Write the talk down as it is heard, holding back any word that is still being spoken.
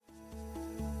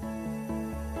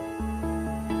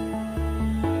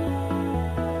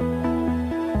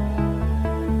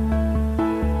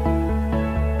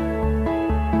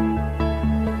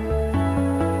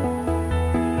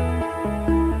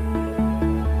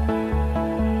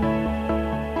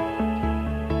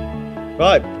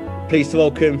Right, pleased to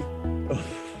welcome,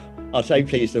 I'll say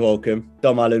pleased to welcome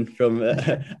Dom Allen from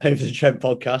Over the Trent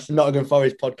podcast, the Nottingham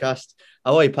Forest podcast.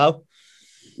 How are you, pal?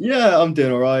 Yeah, I'm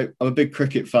doing all right. I'm a big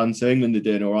cricket fan, so England are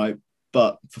doing all right.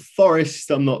 But for Forest,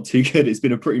 I'm not too good. It's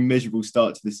been a pretty miserable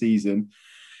start to the season.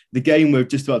 The game we're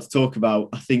just about to talk about,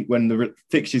 I think when the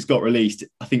fixtures got released,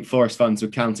 I think Forest fans were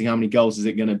counting how many goals is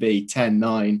it going to be, 10,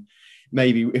 9,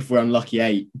 maybe if we're unlucky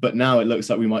 8. But now it looks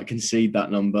like we might concede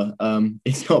that number.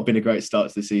 It's not been a great start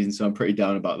to the season, so I'm pretty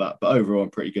down about that. But overall, I'm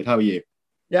pretty good. How are you?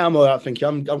 Yeah, I'm all right, thank you.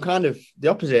 I'm kind of the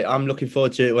opposite. I'm looking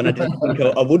forward to it when I didn't think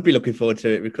I would be looking forward to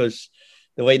it, because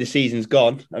the way the season's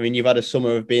gone, I mean, you've had a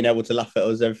summer of being able to laugh at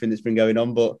us, everything that's been going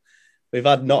on, but we've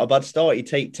had not a bad start. You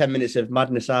take 10 minutes of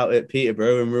madness out at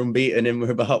Peterborough and we're unbeaten and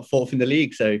we're about fourth in the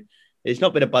league. So it's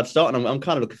not been a bad start, and I'm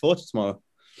kind of looking forward to tomorrow.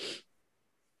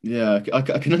 Yeah, I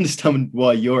can understand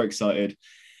why you're excited.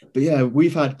 But yeah,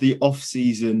 we've had the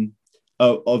off-season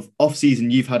of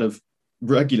off-season you've had of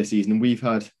regular season, and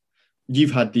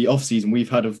you've had the off-season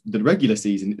we've had of the regular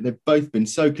season. They've both been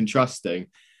so contrasting,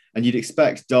 and you'd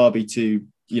expect Derby to,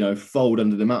 fold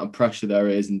under the amount of pressure there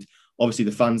is. And obviously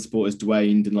the fan support has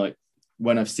waned, and like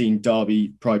when I've seen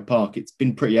Derby Pride Park, it's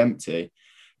been pretty empty.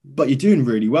 But you're doing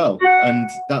really well, and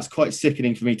that's quite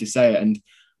sickening for me to say it. And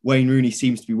Wayne Rooney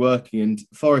seems to be working, and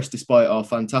Forest, despite our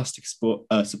fantastic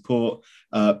support,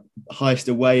 highest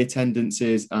away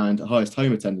attendances and highest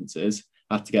home attendances,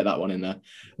 have to get that one in there.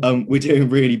 We're doing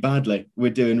really badly. Well,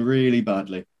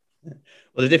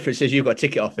 the difference is you've got a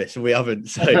ticket office and we haven't,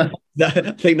 so I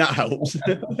think that helps.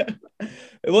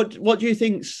 What do you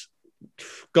think's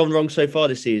gone wrong so far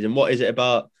this season? What is it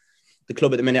about the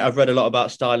club at the minute? I've read a lot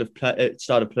about style of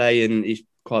play, and he's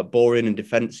quite boring and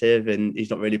defensive, and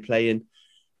he's not really playing.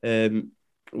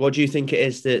 What do you think it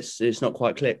is it's not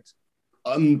quite clicked?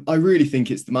 I really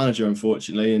think it's the manager,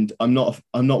 unfortunately, and I'm not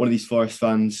one of these Forest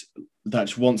fans that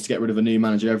just wants to get rid of a new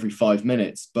manager every 5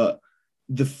 minutes. But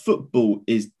the football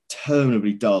is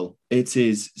terminably dull. It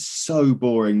is so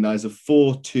boring. There's a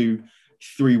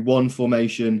 4-2-3-1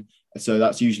 formation, so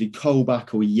that's usually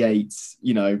Colback or Yates.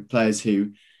 Players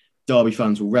who Derby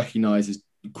fans will recognise as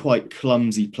quite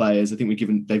clumsy players. I think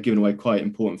they've given away quite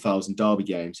important fouls in Derby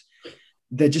games.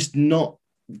 They're just not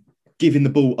giving the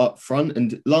ball up front.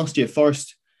 And last year,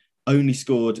 Forest only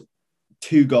scored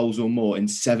 2 goals or more in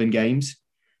 7 games.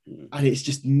 And it's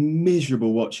just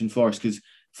miserable watching Forest, because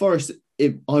Forest,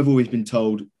 I've always been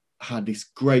told, had this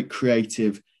great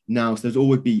creative now. So there's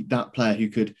always be that player who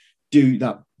could do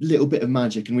that little bit of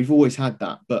magic. And we've always had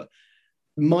that. But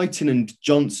Mighton and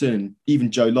Johnson,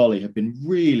 even Joe Lolly, have been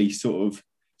really sort of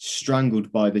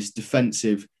strangled by this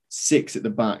defensive 6 at the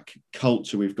back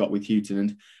culture we've got with Houghton.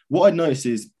 And what I'd noticed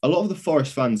is a lot of the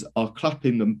Forest fans are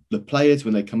clapping the players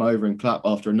when they come over and clap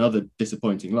after another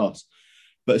disappointing loss.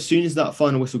 But as soon as that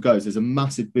final whistle goes, there's a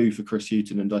massive boo for Chris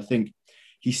Houghton. And I think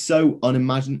he's so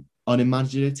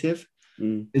unimaginative.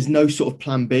 There's no sort of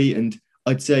plan B. And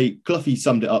I'd say Cloughy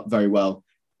summed it up very well.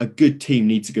 A good team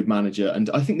needs a good manager. And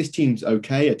I think this team's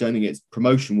okay. I don't think it's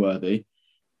promotion worthy.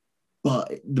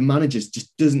 But the manager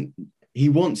just doesn't... He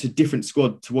wants a different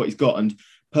squad to what he's got. And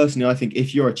personally, I think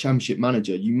if you're a championship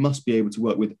manager, you must be able to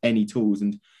work with any tools.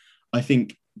 And I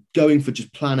think going for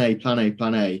just plan A,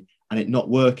 and it not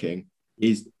working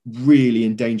is really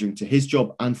endangering to his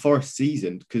job and Forest's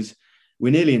season, because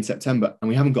we're nearly in September and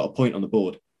we haven't got a point on the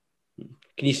board.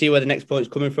 Can you see where the next point is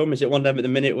coming from? Is it one of them at the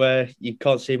minute where you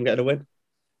can't see him getting a win?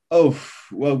 Oh,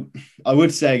 well, I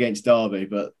would say against Derby,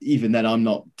 but even then I'm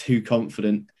not too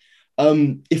confident.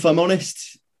 If I'm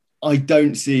honest, I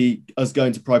don't see us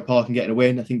going to Pride Park and getting a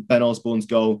win. I think Ben Osborne's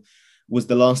goal was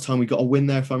the last time we got a win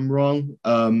there, if I'm wrong.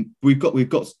 We've got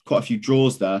quite a few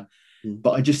draws there,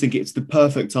 but I just think it's the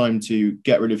perfect time to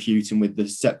get rid of Houghton with the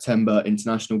September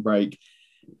international break.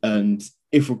 And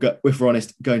if we're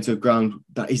honest, going to a ground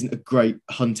that isn't a great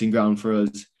hunting ground for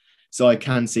us. So I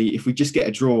can see if we just get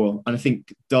a draw, and I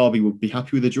think Derby would be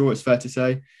happy with a draw, it's fair to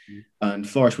say, and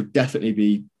Forest would definitely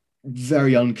be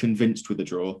very unconvinced with a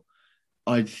draw.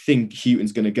 I think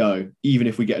Houghton's going to go. Even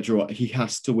if we get a draw, he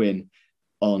has to win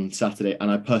on Saturday.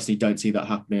 And I personally don't see that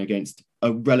happening against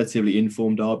a relatively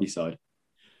informed Derby side.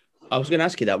 I was going to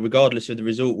ask you that, regardless of the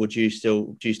result, do you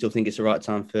still think it's the right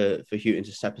time for Houghton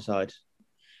to step aside?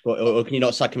 Or can you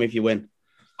not sack him if you win?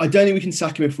 I don't think we can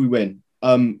sack him if we win.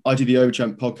 I do the Over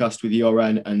Trent podcast with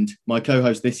ERN, and my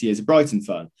co-host this year is a Brighton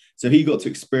fan. So he got to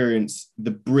experience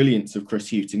the brilliance of Chris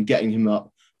Houghton, getting him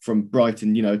up from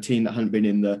Brighton, a team that hadn't been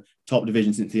in the top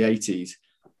division since the 80s.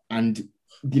 And,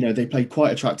 they played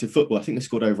quite attractive football. I think they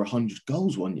scored over 100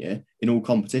 goals one year in all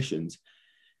competitions.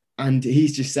 And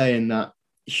he's just saying that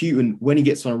Houghton, when he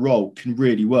gets on a roll, can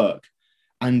really work.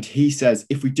 And he says,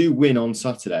 if we do win on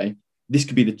Saturday, this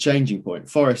could be the changing point.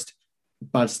 Forest,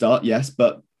 bad start, yes,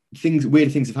 but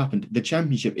weird things have happened. The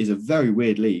Championship is a very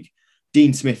weird league.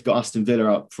 Dean Smith got Aston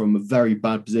Villa up from a very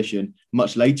bad position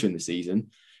much later in the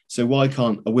season. So why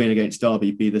can't a win against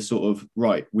Derby be the sort of,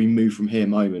 right, we move from here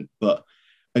moment? But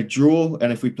a draw,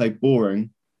 and if we play boring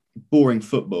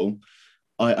football,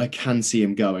 I can see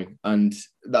him going. And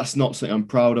that's not something I'm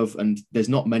proud of. And there's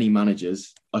not many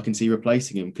managers I can see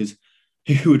replacing him, because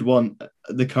who would want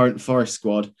the current Forest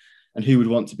squad and who would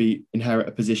want to inherit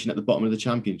a position at the bottom of the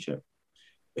Championship?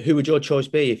 Who would your choice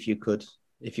be if you could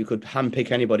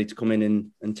handpick anybody to come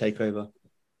in and take over?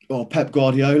 Well, Pep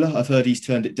Guardiola, I've heard he's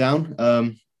turned it down,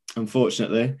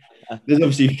 unfortunately. There's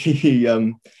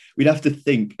obviously, we'd have to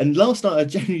think. And last night I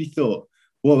genuinely thought,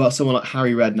 what about someone like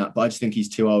Harry Redknapp? But I just think he's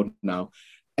too old now.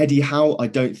 Eddie Howe, I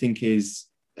don't think is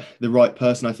the right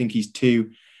person. I think he's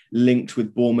too linked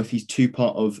with Bournemouth. He's too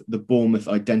part of the Bournemouth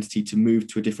identity to move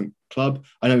to a different club.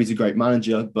 I know he's a great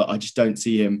manager, but I just don't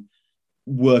see him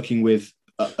working with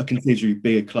a considerably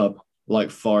bigger club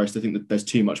like Forest. I think that there's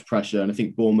too much pressure. And I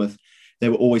think Bournemouth, they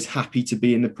were always happy to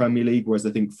be in the Premier League, whereas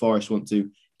I think Forest want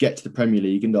to get to the Premier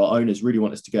League, and our owners really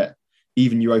want us to get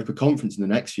even Europa Conference in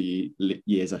the next few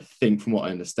years, I think, from what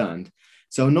I understand.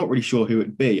 So I'm not really sure who it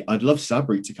would be. I'd love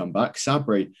Sabri to come back.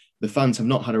 Sabri, the fans have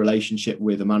not had a relationship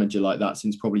with a manager like that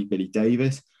since probably Billy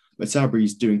Davis, but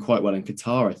Sabri's doing quite well in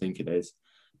Qatar, I think it is.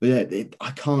 But yeah,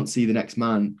 I can't see the next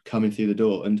man coming through the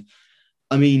door. And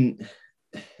I mean,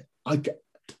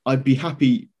 I'd be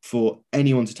happy for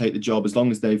anyone to take the job as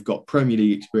long as they've got Premier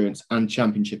League experience and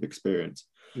Championship experience.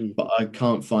 But I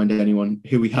can't find anyone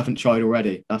who we haven't tried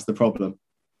already. That's the problem.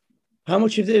 How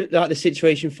much of the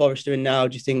situation Forest are in now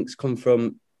do you think's come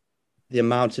from the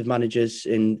amount of managers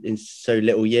in so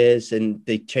little years and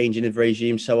the changing of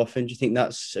regime so often? Do you think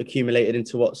that's accumulated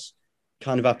into what's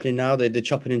kind of happening now, the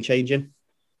chopping and changing?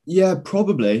 Yeah,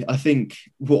 probably. I think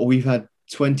we've had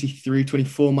 23,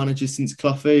 24 managers since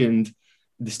Cloughy and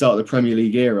the start of the Premier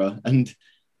League era. And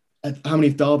how many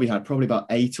have Derby had? Probably about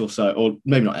 8 or so, or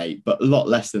maybe not 8, but a lot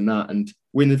less than that. And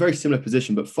we're in a very similar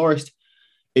position. But Forest,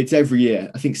 it's every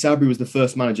year. I think Sabri was the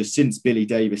first manager since Billy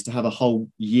Davis to have a whole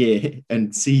year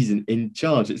and season in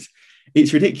charge.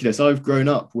 It's ridiculous. I've grown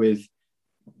up with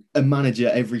a manager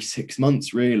every 6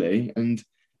 months, really, and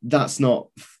that's not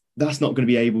going to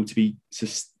be able to be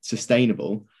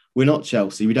sustainable. We're not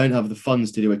Chelsea. We don't have the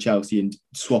funds to do a Chelsea and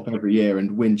swap every year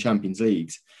and win Champions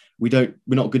Leagues. We're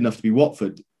not good enough to be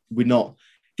Watford. We're not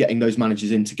getting those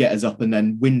managers in to get us up and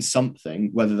then win something,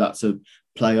 whether that's a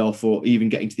playoff or even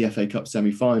getting to the FA Cup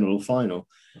semi-final or final.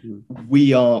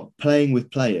 We are playing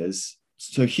with players.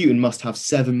 So Houghton must have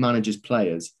 7 managers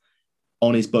players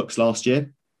on his books last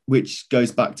year, which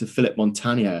goes back to Philip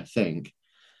Montagnier, I think.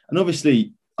 And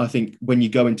obviously, I think when you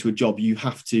go into a job, you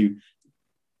have to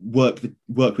work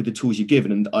with the tools you're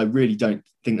given. And I really don't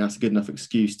think that's a good enough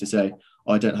excuse to say,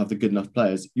 I don't have the good enough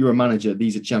players. You're a manager.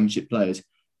 These are Championship players.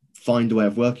 Find a way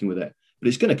of working with it. But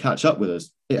it's going to catch up with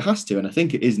us. It has to. And I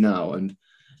think it is now. And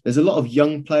there's a lot of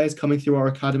young players coming through our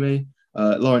academy.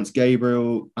 Lawrence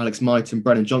Gabriel, Alex Myton,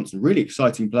 Brennan Johnson, really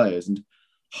exciting players. And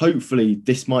hopefully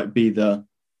this might be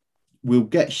we'll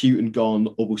get Houghton gone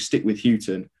or we'll stick with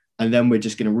Houghton. And then we're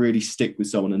just going to really stick with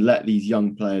someone and let these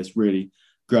young players really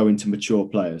grow into mature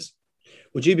players.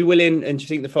 Would you be willing, and do you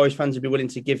think the Forest fans would be willing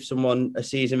to give someone a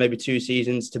season, maybe 2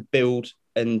 seasons, to build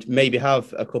and maybe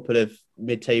have a couple of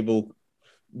mid-table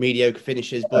mediocre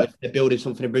finishes, but if they're building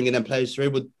something and bringing them players through,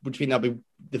 would you think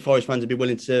the Forest fans would be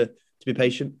willing to be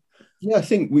patient? Yeah, I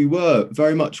think we were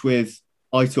very much with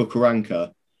Aitor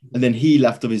Karanka, and then he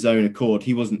left of his own accord.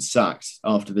 He wasn't sacked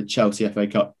after the Chelsea FA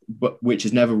Cup, which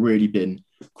has never really been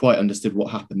quite understood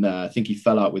what happened there. I think he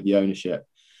fell out with the ownership.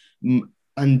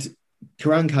 And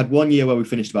Karanka had 1 year where we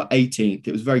finished about 18th.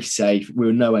 It was very safe. We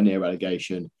were nowhere near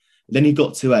relegation. Then he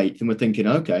got to 8th and we're thinking,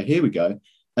 okay, here we go.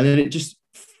 And then it just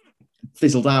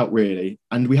fizzled out, really.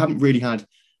 And we haven't really had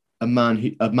a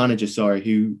manager,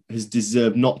 who has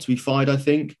deserved not to be fired, I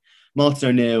think. Martin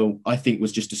O'Neill, I think,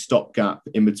 was just a stopgap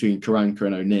in between Karanka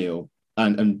and O'Neill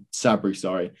and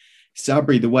Sabri,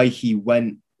 Sabri, the way he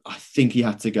went, I think he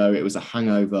had to go. It was a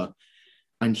hangover.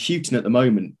 And Houghton at the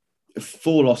moment,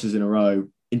 4 losses in a row,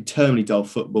 internally dull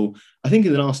football. I think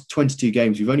in the last 22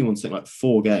 games, we've only won something like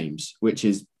 4 games, which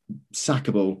is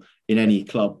sackable in any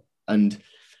club. And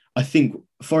I think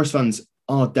Forest fans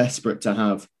are desperate to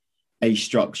have a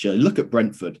structure. Look at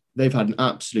Brentford. They've had an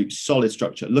absolute solid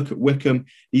structure. Look at Wycombe.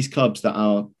 These clubs that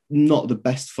are not the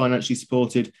best financially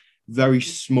supported, very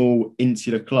small,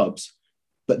 insular clubs,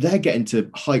 but they're getting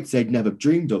to heights they'd never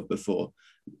dreamed of before.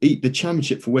 The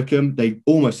Championship for Wycombe, they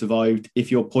almost survived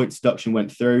if your points deduction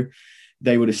went through.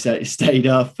 they would have stayed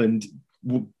up. And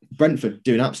Brentford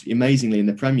doing absolutely amazingly in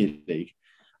the Premier League.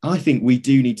 I think we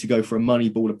do need to go for a money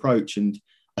ball approach. And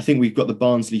I think we've got the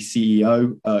Barnsley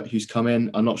CEO who's come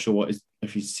in. I'm not sure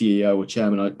if he's CEO or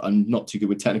chairman. I'm not too good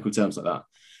with technical terms like that.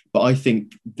 But I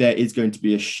think there is going to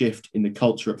be a shift in the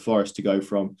culture at Forest to go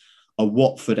from a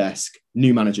Watford-esque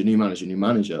new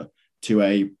manager to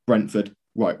a Brentford,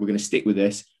 right, we're going to stick with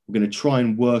this. We're going to try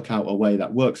and work out a way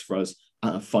that works for us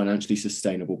at a financially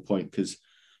sustainable point. Because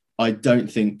I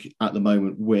don't think at the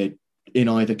moment we're in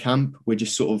either camp. We're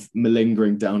just sort of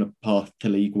malingering down a path to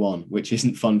League One, which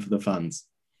isn't fun for the fans.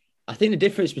 I think the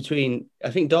difference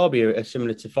I think Derby are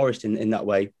similar to Forest in that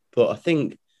way. But I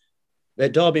think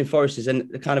that Derby and Forest is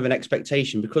kind of an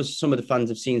expectation because some of the fans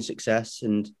have seen success,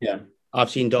 and I've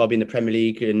seen Derby in the Premier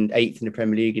League and 8th in the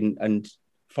Premier League, and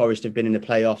Forest have been in the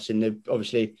playoffs. And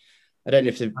obviously, I don't know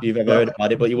if you've ever heard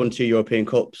about it, but you won 2 European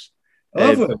Cups.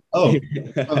 Because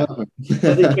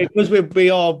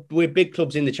we're big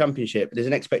clubs in the Championship. There's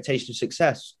an expectation of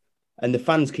success, and the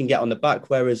fans can get on the back.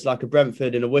 Whereas like a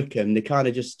Brentford and a Wickham, they kind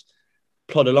of just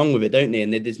plod along with it, don't they?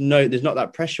 And there's not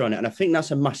that pressure on it. And I think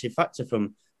that's a massive factor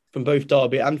from both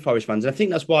Derby and Forest fans. And I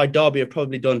think that's why Derby have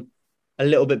probably done a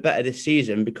little bit better this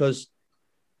season, because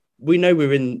we know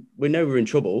we're in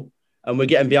trouble and we're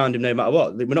getting behind them no matter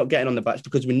what. We're not getting on the backs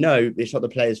because we know it's not the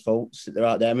players' faults that they're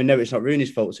out there, and we know it's not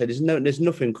Rooney's fault. So there's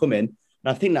nothing coming. And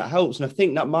I think that helps. And I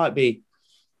think that might be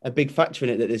a big factor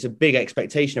in it, that there's a big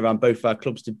expectation around both our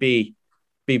clubs to be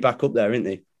back up there, isn't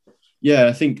they? Yeah,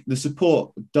 I think the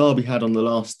support Derby had on the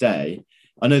last day,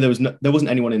 I know there wasn't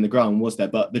anyone in the ground, was there?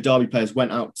 But the Derby players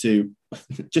went out to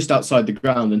just outside the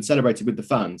ground and celebrated with the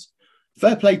fans.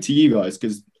 Fair play to you guys,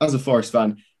 because as a Forest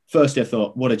fan, firstly I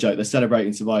thought, what a joke, they're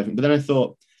celebrating surviving. But then I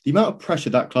thought, the amount of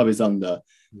pressure that club is under,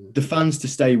 the fans to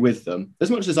stay with them, as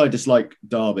much as I dislike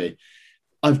Derby,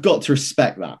 I've got to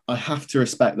respect that. I have to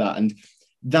respect that. And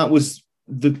that was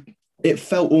it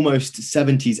felt almost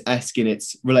 70s-esque in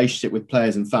its relationship with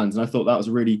players and fans. And I thought that was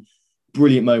a really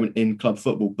brilliant moment in club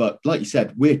football. But like you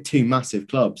said, we're 2 massive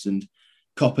clubs, and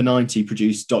Copper 90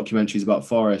 produced documentaries about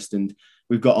Forest, and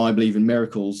we've got I Believe in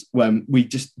Miracles, when we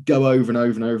just go over and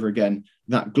over and over again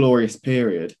that glorious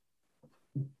period.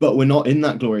 But we're not in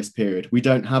that glorious period. We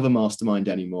don't have a mastermind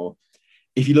anymore.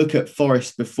 If you look at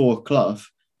Forest before Clough,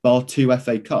 bar 2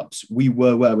 FA Cups, we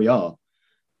were where we are.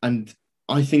 And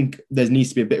I think there needs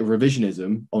to be a bit of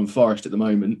revisionism on Forest at the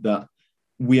moment, that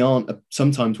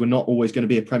sometimes we're not always going to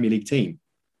be a Premier League team.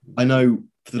 I know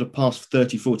for the past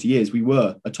 30, 40 years, we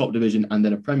were a top division and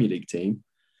then a Premier League team.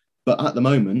 But at the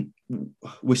moment,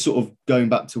 we're sort of going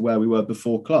back to where we were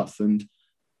before Clough, and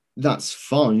that's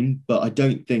fine. But I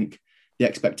don't think the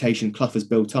expectation Clough has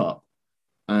built up,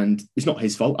 and it's not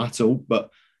his fault at all,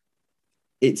 but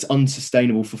it's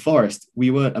unsustainable for Forest.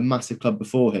 We weren't a massive club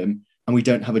before him, and we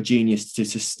don't have a genius to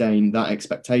sustain that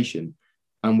expectation.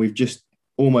 And we've just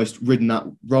almost ridden that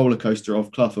roller coaster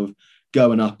of Clough of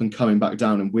going up and coming back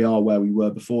down, and we are where we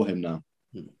were before him now.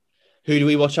 Who do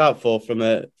we watch out for from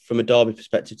a Derby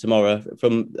perspective tomorrow?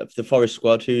 From the Forest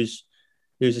squad, who's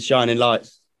the shining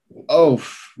lights? Oh,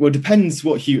 well, it depends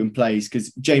what Houghton plays,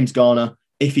 because James Garner,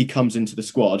 if he comes into the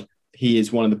squad, he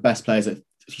is one of the best players.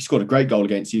 He scored a great goal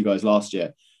against you guys last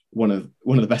year, one of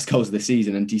the best goals of the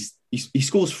season, and he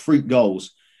scores freak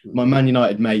goals. My Man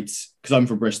United mates, because I'm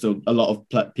from Bristol, a lot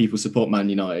of people support Man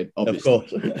United, obviously.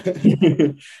 Of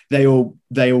course. they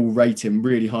all rate him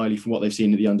really highly from what they've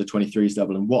seen at the under-23s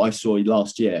level. And what I saw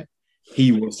last year,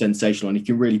 he was sensational, and he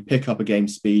can really pick up a game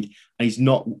speed. And he's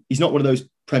not one of those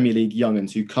Premier League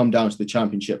young'uns who come down to the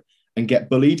Championship and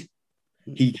get bullied.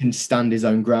 He can stand his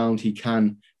own ground. He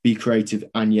can be creative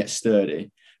and yet sturdy.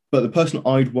 But the person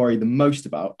I'd worry the most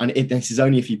about, and this is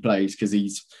only if he plays, because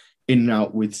he's in and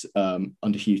out with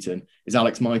under Houghton, is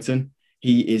Alex Mighton.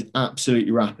 He is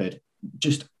absolutely rapid.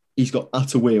 He's got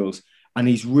utter wheels, and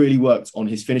he's really worked on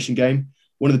his finishing game.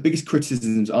 One of the biggest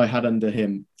criticisms I had under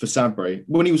him for Sadbury,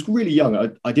 when he was really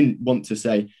young, I didn't want to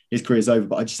say his career's over,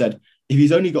 but I just said, if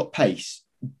he's only got pace,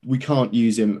 we can't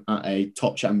use him at a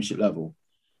top Championship level.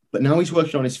 But now he's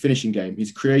working on his finishing game,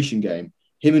 his creation game.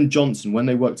 Him and Johnson, when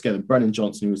they work together, Brennan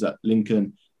Johnson, who was at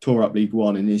Lincoln, tore up League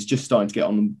One and is just starting to get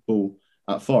on the ball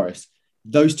at Forest.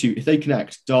 Those two, if they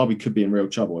connect, Derby could be in real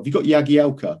trouble. Have you got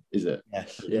Jagielka, is it?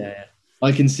 Yes. Yeah.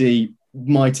 I can see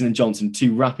Mighton and Johnson,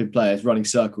 2 rapid players running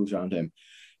circles around him.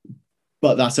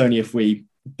 But that's only if we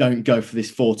don't go for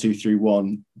this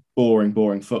 4-2-3-1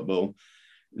 boring football.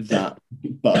 But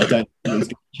I don't think it's going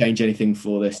to change anything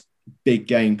for this big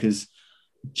game, because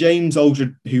James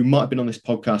Aldred, who might have been on this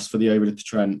podcast for the Over the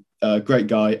Trent, great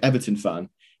guy, Everton fan,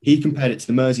 he compared it to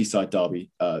the Merseyside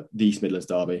derby, the East Midlands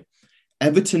derby.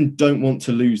 Everton don't want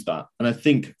to lose that. And I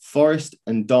think Forest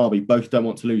and Derby both don't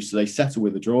want to lose. So they settle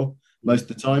with a draw most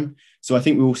of the time. So I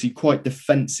think we will see quite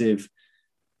defensive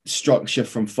structure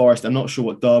from Forest. I'm not sure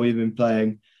what Derby have been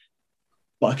playing,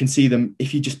 but I can see them,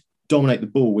 if you just dominate the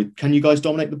ball with, can you guys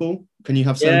dominate the ball? Can you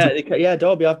have 70? Yeah,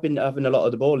 Derby have been having a lot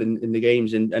of the ball in the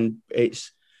games, and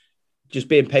it's just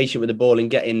being patient with the ball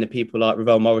and getting the people like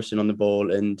Ravel Morrison on the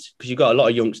ball, and because you've got a lot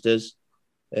of youngsters,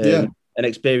 an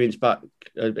experienced back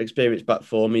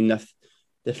four. I mean, I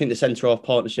think the centre half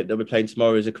partnership that we're playing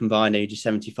tomorrow is a combined age of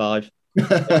 75.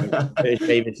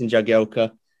 Davis and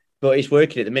Jagielka, but it's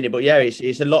working at the minute. But yeah,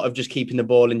 it's a lot of just keeping the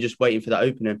ball and just waiting for that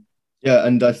opening. Yeah,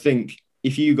 and I think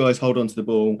if you guys hold on to the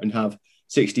ball and have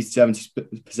 60 to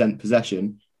 70%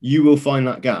 possession, you will find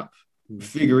that gap.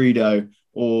 Figueiredo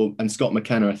and Scott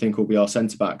McKenna, I think, will be our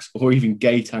centre backs, or even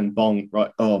Gaetan Bong.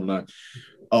 Right? Oh no.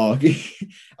 Oh,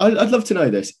 I'd love to know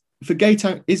this. For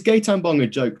Gaetan, is Gaetan Bong a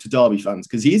joke to Derby fans?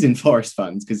 Because he is in Forest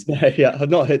fans. Because yeah, I've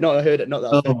not heard it. Not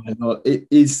that. Oh my God, it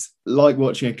is like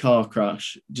watching a car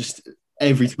crash. Just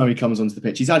every time he comes onto the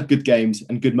pitch, he's had good games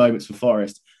and good moments for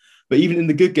Forest. But even in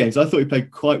the good games, I thought he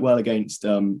played quite well against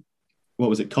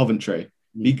Coventry.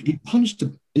 He punched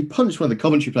one of the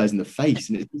Coventry players in the face,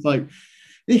 and it's like,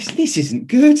 this isn't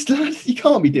good, lad. You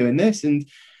can't be doing this. And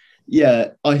yeah,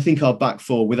 I think our back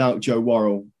four without Joe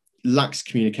Worrell lacks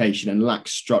communication and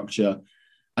lacks structure.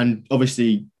 And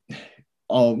obviously,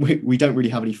 we don't really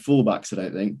have any fullbacks, I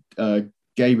don't think.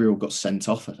 Gabriel got sent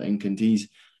off, I think, and he's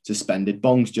suspended.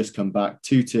 Bong's just come back.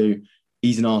 Tutu,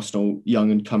 he's an Arsenal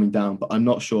young and coming down, but I'm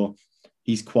not sure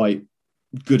he's quite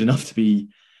good enough to be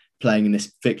playing in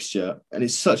this fixture. And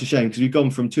it's such a shame because we've gone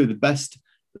from two of the best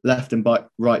left and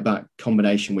right back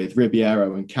combination with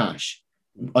Ribeiro and Cash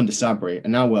under Sabri,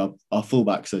 and now our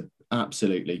fullbacks are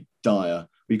absolutely dire.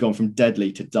 We've gone from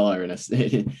deadly to dire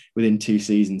within 2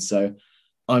 seasons. So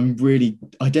I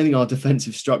don't think our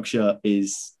defensive structure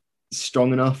is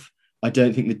strong enough. I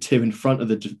don't think the two in front of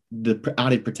the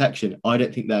added protection, I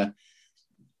don't think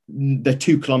they're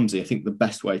too clumsy. I think the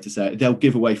best way to say it, they'll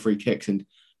give away free kicks. And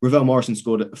Ravel Morrison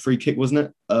scored a free kick,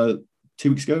 wasn't it? 2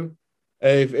 weeks ago?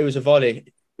 It was a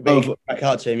volley. I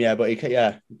can't to him, yeah, but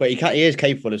he is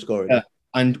capable of scoring. Yeah.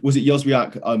 And was it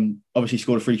Jozwiak? Obviously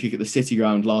scored a free kick at the City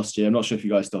Ground last year. I'm not sure if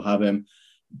you guys still have him,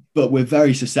 but we're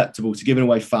very susceptible to giving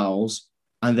away fouls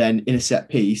and then in a set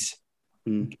piece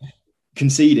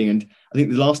conceding. And I think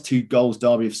the last 2 goals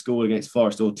Derby have scored against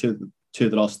Forest, or two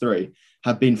of the last 3,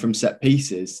 have been from set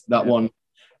pieces. That one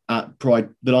at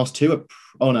Pride, the last 2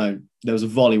 there was a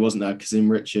volley, wasn't there?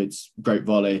 Kazim Richards, great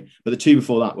volley. But the 2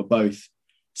 before that were both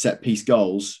set piece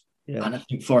goals. Yeah. And I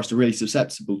think Forest are really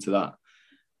susceptible to that.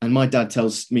 And my dad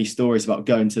tells me stories about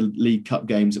going to League Cup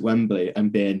games at Wembley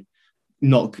and being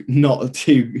not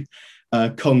too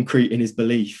concrete in his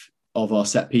belief of our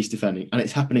set piece defending. And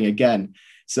it's happening again.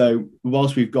 So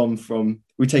whilst we've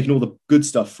taken all the good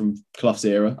stuff from Clough's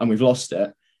era and we've lost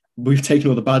it, we've taken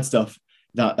all the bad stuff,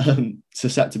 that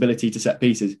susceptibility to set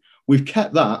pieces. We've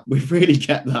kept that. We've really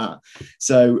kept that.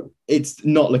 So it's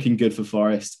not looking good for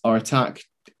Forest. Our attack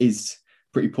is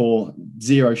pretty poor.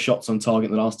 0 shots on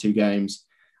target in the last 2 games.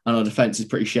 And our defence is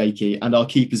pretty shaky. And our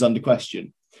keeper's under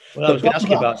question. Well, I was going to ask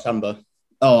you about Samba.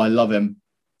 Oh, I love him.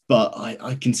 But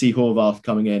I can see Horvath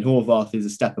coming in. Horvath is a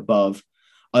step above.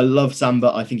 I love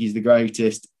Samba. I think he's the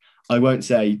greatest. I won't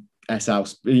say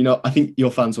S-House. I think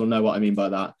your fans will know what I mean by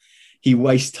that. He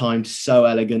wastes time so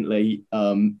elegantly.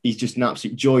 He's just an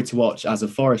absolute joy to watch as a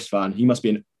Forest fan. He must be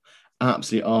an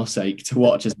absolute arseache to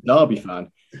watch as a Derby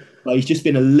fan. But he's just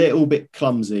been a little bit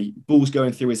clumsy. Ball's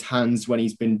going through his hands when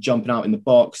he's been jumping out in the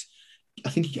box. I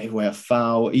think he gave away a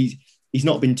foul. He's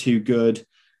not been too good.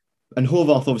 And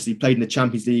Horvath obviously played in the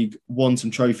Champions League, won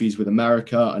some trophies with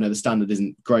America. I know the standard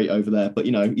isn't great over there, but,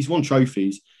 he's won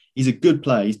trophies. He's a good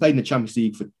player. He's played in the Champions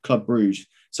League for Club Brugge.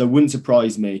 So it wouldn't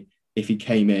surprise me if he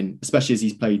came in, especially as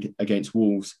he's played against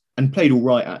Wolves and played all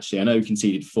right, actually. I know he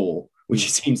conceded 4,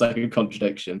 which seems like a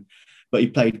contradiction, but he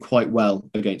played quite well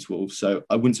against Wolves. So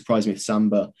I wouldn't surprise me if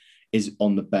Samba is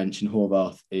on the bench and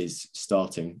Horvath is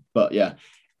starting. But yeah,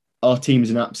 our team is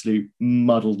an absolute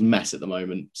muddled mess at the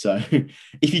moment. So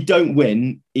if you don't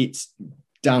win, it's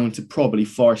down to probably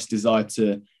Forest's desire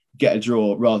to get a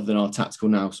draw rather than our tactical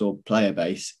nous or player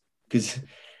base. Because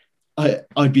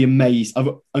I'd be amazed. I'm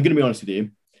going to be honest with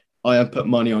you. I have put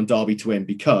money on Derby to win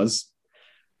because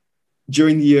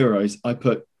during the Euros, I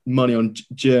put money on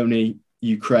Germany,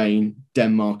 Ukraine,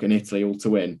 Denmark and Italy all to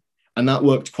win. And that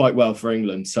worked quite well for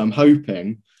England. So I'm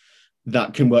hoping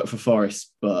that can work for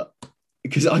Forest, but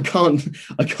because I can't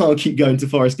keep going to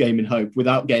Forest game in hope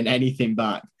without getting anything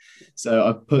back. So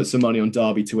I put some money on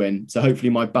Derby to win. So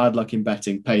hopefully my bad luck in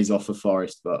betting pays off for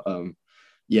Forest. But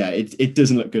yeah, it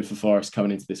doesn't look good for Forest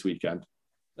coming into this weekend.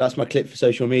 That's my clip for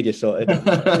social media sorted.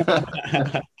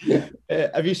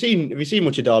 Have you seen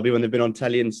much of Derby when they've been on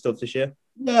telly and stuff this year?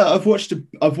 Yeah, I've watched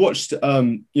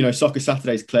Soccer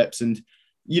Saturday's clips, and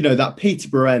that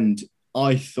Peterborough end.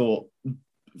 I thought,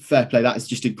 fair play. That is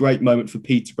just a great moment for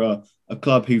Peterborough, a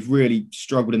club who've really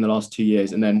struggled in the last 2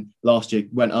 years, and then last year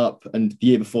went up, and the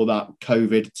year before that,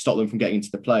 COVID stopped them from getting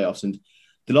into the playoffs. And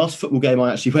the last football game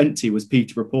I actually went to was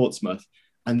Peterborough Portsmouth,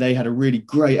 and they had a really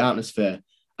great atmosphere.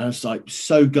 And I was like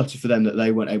so gutted for them that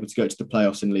they weren't able to go to the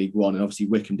playoffs in League One, and obviously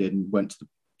Wickham did and went to the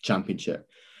Championship.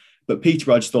 But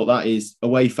Peterborough, I just thought that is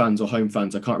away fans or home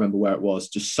fans, I can't remember where it was,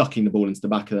 just sucking the ball into the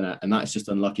back of the net. And that's just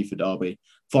unlucky for Derby.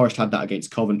 Forest had that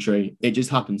against Coventry. It just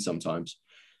happens sometimes.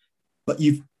 But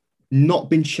you've not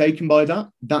been shaken by that.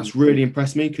 That's really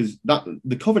impressed me, because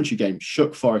the Coventry game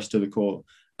shook Forest to the core.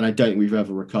 And I don't think we've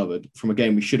ever recovered from a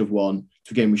game we should have won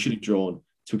to a game we should have drawn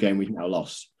to a game we've now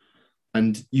lost.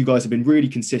 And you guys have been really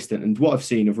consistent. And what I've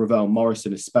seen of Ravel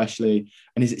Morrison especially,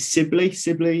 and is it Sibley?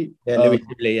 Yeah, Louis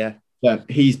Sibley, yeah. Yeah,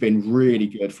 he's been really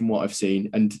good from what I've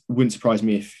seen, and it wouldn't surprise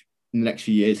me if in the next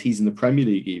few years he's in the Premier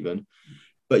League even.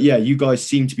 But yeah, you guys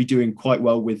seem to be doing quite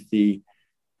well with the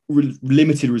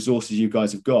limited resources you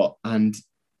guys have got, and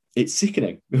it's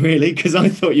sickening, really, because I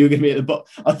thought you were going to be at the bottom.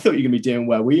 I thought you were going to be doing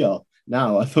where we are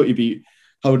now. I thought you'd be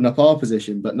holding up our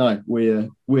position, but no,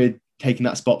 we're taking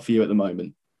that spot for you at the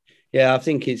moment. Yeah, I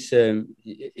think it's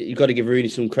you've got to give Rooney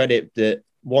some credit that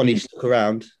one, he stuck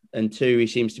around, and two, he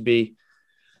seems to be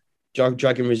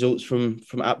dragging results from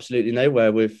absolutely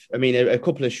nowhere. With, I mean, a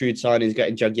couple of shrewd signings,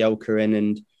 getting Jagielka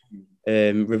in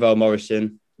and Ravel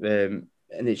Morrison, and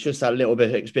it's just that little bit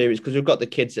of experience, because we've got the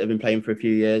kids that have been playing for a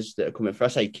few years that are coming for. I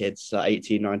say kids, like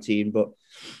 18, 19, but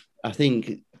I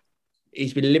think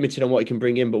he's been limited on what he can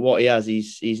bring in. But what he has,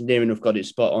 he's near enough got it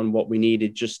spot on what we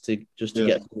needed just to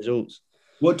get results.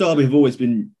 What Derby have always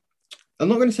been, I'm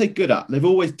not going to say good at, they've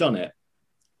always done it,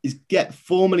 is get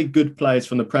formerly good players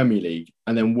from the Premier League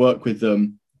and then work with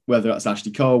them, whether that's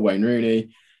Ashley Cole, Wayne Rooney,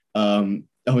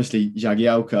 obviously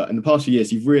Jagielka. In the past few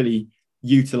years, you've really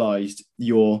utilised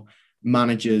your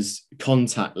manager's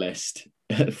contact list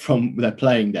from their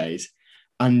playing days.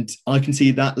 And I can see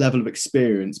that level of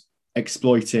experience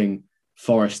exploiting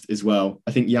Forest as well.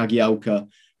 I think Jagielka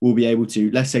will be able to,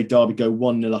 let's say Derby go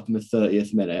 1-0 up in the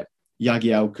 30th minute,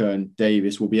 Jagielka and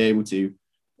Davis will be able to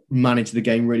manage the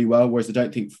game really well, whereas I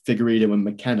don't think Figueiredo and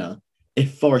McKenna,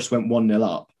 if Forest went 1-0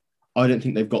 up, I don't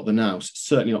think they've got the nous.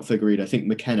 Certainly not Figueiredo. I think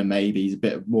McKenna maybe is a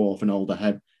bit more of an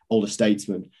older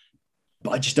statesman.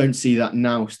 But I just don't see that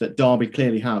nous that Derby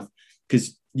clearly have,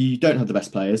 because you don't have the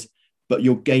best players, but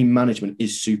your game management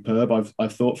is superb.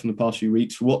 I've thought from the past few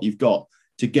weeks, for what you've got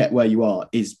to get where you are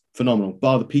is phenomenal.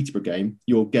 Bar the Peterborough game,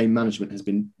 your game management has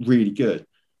been really good.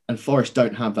 And Forest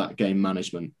don't have that game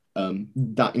management.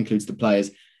 That includes the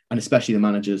players and especially the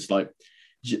managers. Like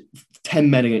 10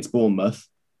 men against Bournemouth,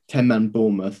 10-man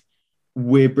Bournemouth.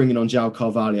 We're bringing on João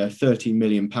Carvalho, £13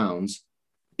 million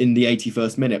in the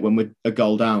 81st minute when we're a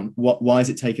goal down. Why is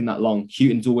it taking that long?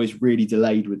 Houghton's always really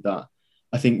delayed with that.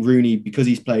 I think Rooney, because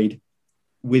he's played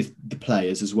with the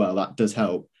players as well, that does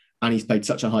help. And he's played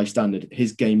such a high standard.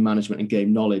 His game management and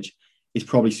game knowledge is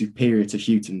probably superior to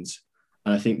Houghton's.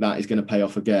 And I think that is going to pay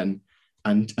off again.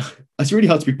 And it's really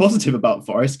hard to be positive about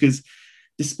Forest, because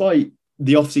despite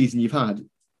the off-season you've had,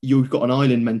 you've got an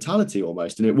island mentality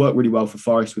almost. And it worked really well for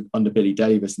Forest under Billy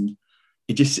Davis. And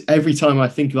it just, every time I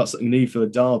think about something new for a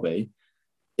derby,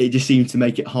 it just seems to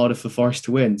make it harder for Forest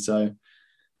to win. So,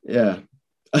 yeah.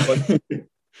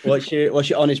 What's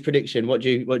your honest prediction? What do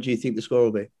you think the score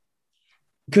will be?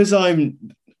 Because I'm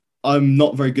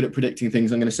not very good at predicting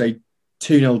things, I'm going to say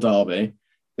 2-0 Derby.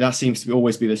 That seems to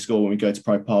always be the score when we go to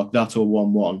Pride Park. That or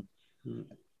 1-1.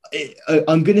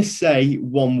 I'm going to say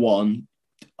 1-1.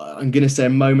 I'm going to say a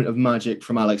moment of magic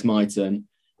from Alex Myton.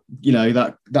 You know,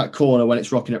 that corner when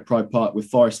it's rocking at Pride Park with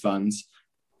Forest fans,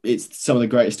 it's some of the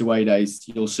greatest away days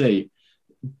you'll see.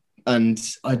 And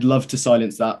I'd love to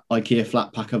silence that IKEA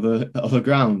flat pack of a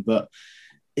ground, but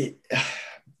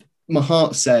my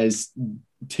heart says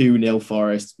 2-0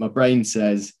 Forest. My brain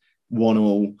says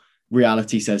 1-1.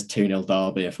 Reality says 2-0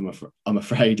 Derby. If I'm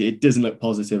afraid it doesn't look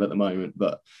positive at the moment,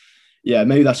 but yeah,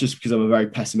 maybe that's just because I'm a very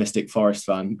pessimistic Forest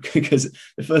fan. Because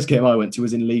the first game I went to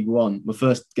was in League One. My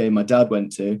first game my dad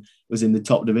went to was in the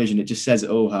top division. It just says it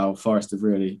all, how Forest have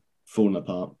really fallen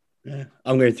apart. Yeah,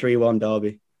 I'm going 3-1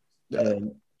 Derby.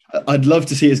 I'd love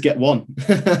to see us get one.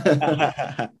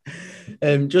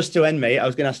 Just to end, mate, I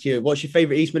was going to ask you, what's your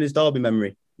favourite East Midlands Derby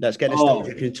memory? Let's get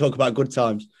nostalgic and talk about good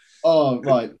times. Oh,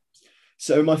 right.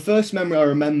 So my first memory I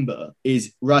remember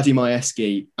is Radi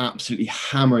Majewski absolutely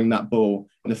hammering that ball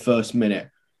in the first minute.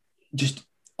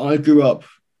 I grew up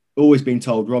always being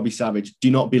told, Robbie Savage,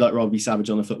 do not be like Robbie Savage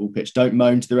on the football pitch. Don't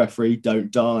moan to the referee,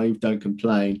 don't dive, don't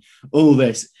complain, all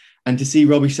this. And to see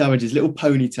Robbie Savage's little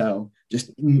ponytail, it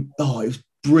was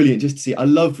brilliant just to see. I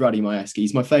loved Radi Majewski.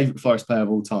 He's my favourite Forest player of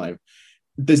all time.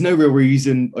 There's no real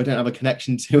reason. I don't have a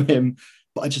connection to him,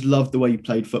 but I just loved the way he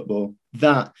played football.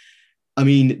 The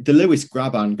Lewis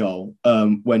Graban goal,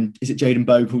 when Jayden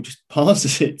Bogle just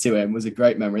passes it to him, was a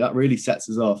great memory. That really sets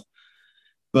us off.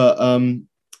 But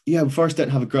Forest don't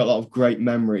have a lot of great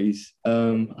memories.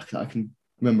 I can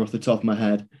remember off the top of my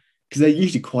head, because they're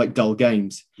usually quite dull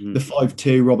games. The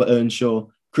 5-2, Robert Earnshaw,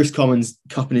 Chris Commons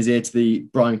cupping his ear to the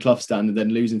Brian Clough stand and then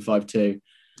losing 5-2.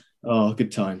 Oh,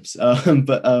 good times.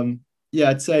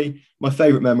 I'd say my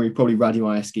favourite memory, probably Radi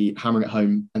Majewski hammering it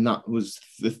home, and that was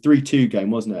the 3-2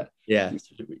 game, wasn't it? Yeah.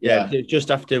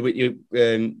 Just after you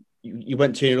went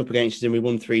 2-0 up against us and we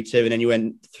won 3-2, and then you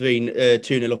went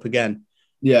 2-0 up again.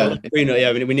 Yeah.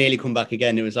 3-0, we nearly come back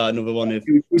again. It was like another one of...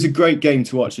 It was a great game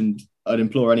to watch, and I'd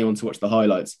implore anyone to watch the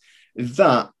highlights.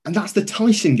 That's the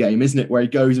Tyson game, isn't it? Where he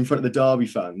goes in front of the Derby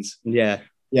fans. Yeah.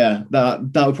 Yeah, that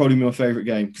would probably be my favourite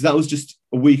game, because that was just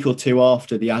a week or two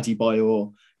after the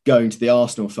Adebayor going to the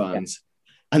Arsenal fans.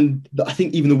 Yeah. And I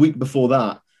think even the week before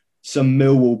that, some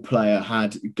Millwall player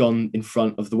had gone in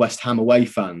front of the West Ham away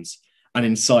fans and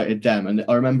incited them. And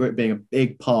I remember it being a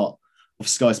big part of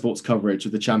Sky Sports coverage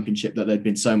of the Championship that there'd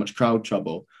been so much crowd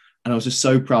trouble. And I was just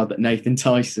so proud that Nathan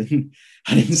Tyson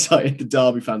had incited the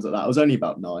Derby fans like that. I was only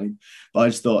about 9, but I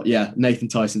just thought, Nathan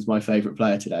Tyson's my favourite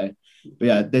player today.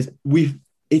 But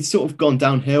it's sort of gone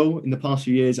downhill in the past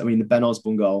few years. I mean, the Ben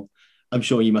Osborne goal, I'm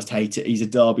sure you must hate it. He's a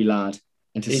Derby lad,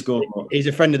 and to score. He's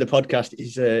a friend of the podcast.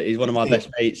 He's one of my best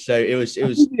mates. So it was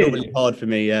really hard for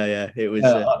me. Yeah. It was.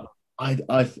 I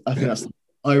think that's.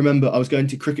 I remember I was going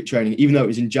to cricket training, even though it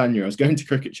was in January. I was going to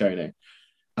cricket training,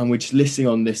 and we're just listening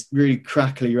on this really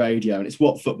crackly radio, and it's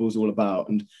what football's all about.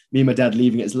 And me and my dad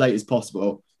leaving it as late as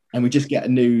possible, and we just get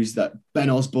news that Ben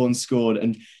Osborne scored,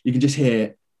 and you can just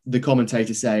hear the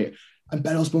commentator say, and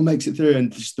Ben Osborne makes it through,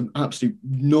 and just the absolute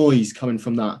noise coming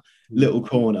from that little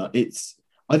corner.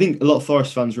 I think a lot of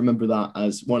Forest fans remember that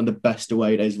as one of the best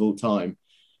away days of all time,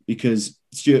 because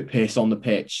Stuart Pearce on the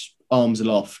pitch, arms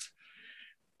aloft,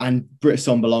 and Britt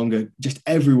Assombalonga, just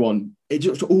everyone, it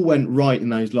just all went right in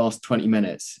those last 20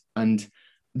 minutes. And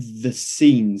the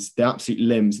scenes, the absolute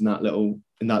limbs in that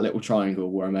little triangle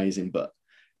were amazing. But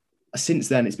since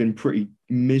then, it's been pretty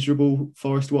miserable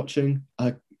Forest watching.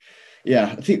 I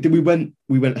think that we went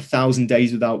 1,000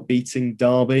 days without beating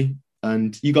Derby,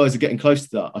 and you guys are getting close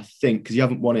to that, I think, because you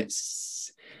haven't won it.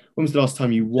 When was the last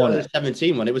time you won it?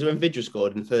 17 one. It was when Vidra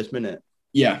scored in the first minute.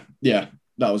 Yeah,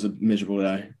 that was a miserable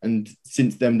day. And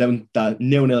since then that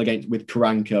 0-0 against with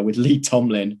Karanka, with Lee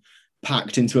Tomlin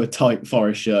packed into a tight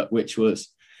Forest shirt, which was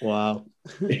wow.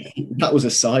 That was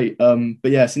a sight.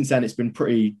 But since then it's been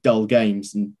pretty dull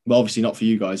games, and obviously not for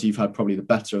you guys. You've had probably the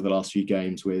better of the last few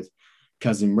games with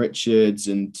Kazim Richards,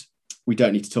 and we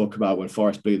don't need to talk about when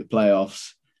Forest blew the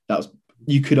playoffs.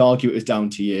 You could argue it was down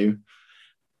to you,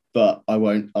 but I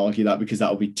won't argue that, because that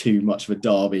would be too much of a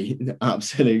Derby.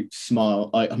 Absolute smile.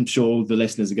 I'm sure all the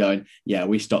listeners are going, yeah,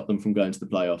 we stopped them from going to the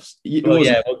playoffs.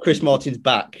 Chris Martin's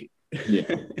back.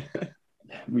 Yeah.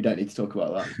 We don't need to talk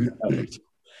about that.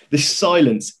 This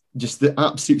silence, just the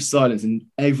absolute silence in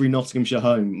every Nottinghamshire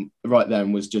home right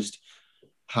then was just,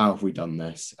 how have we done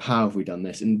this? How have we done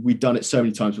this? And we'd done it so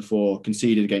many times before,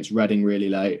 conceded against Reading really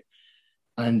late.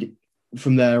 And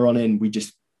from there on in, we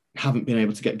just haven't been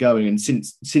able to get going. And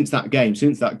since that game,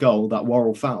 since that goal, that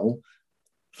Worrell foul,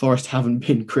 Forest haven't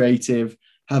been creative,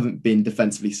 haven't been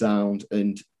defensively sound,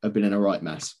 and have been in a right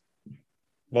mess.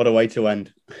 What a way to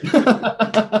end.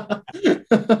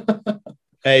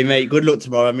 Hey, mate, good luck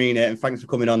tomorrow. I mean it. And thanks for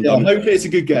coming on, Dom. Hopefully it's a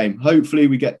good game. Hopefully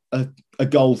we get a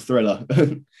goal thriller.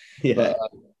 Yeah. But,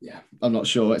 I'm not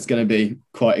sure. It's going to be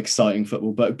quite exciting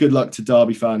football. But good luck to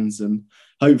Derby fans, and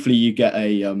hopefully you get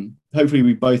hopefully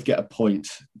we both get a point,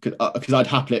 because I'd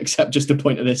happily accept just a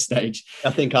point at this stage.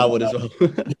 I think I would as well.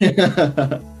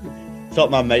 Top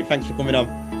man, mate. Thanks for coming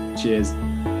on. Cheers.